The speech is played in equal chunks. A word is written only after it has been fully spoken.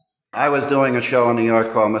I was doing a show in New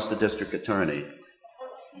York called Mr. District Attorney,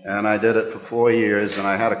 and I did it for 4 years, and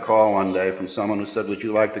I had a call one day from someone who said, would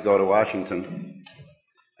you like to go to Washington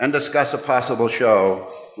and discuss a possible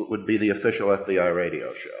show that would be the official FBI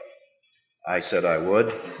radio show? I said I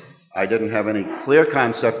would. I didn't have any clear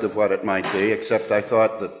concept of what it might be, except I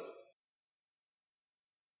thought that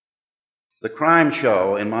the crime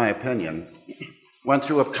show, in my opinion, went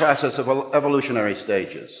through a process of evolutionary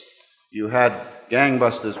stages. You had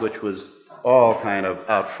Gangbusters, which was all kind of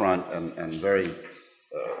out front and very,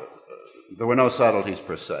 there were no subtleties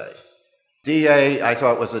per se. DA, I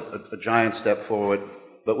thought, was a giant step forward,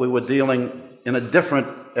 but we were dealing in a different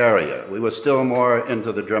area. We were still more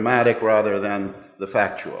into the dramatic rather than the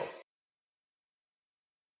factual.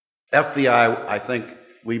 FBI, I think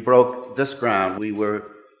we broke this ground. We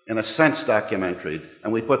were, in a sense, documentary,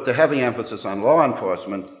 and we put the heavy emphasis on law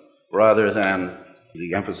enforcement rather than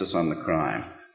the emphasis on the crime.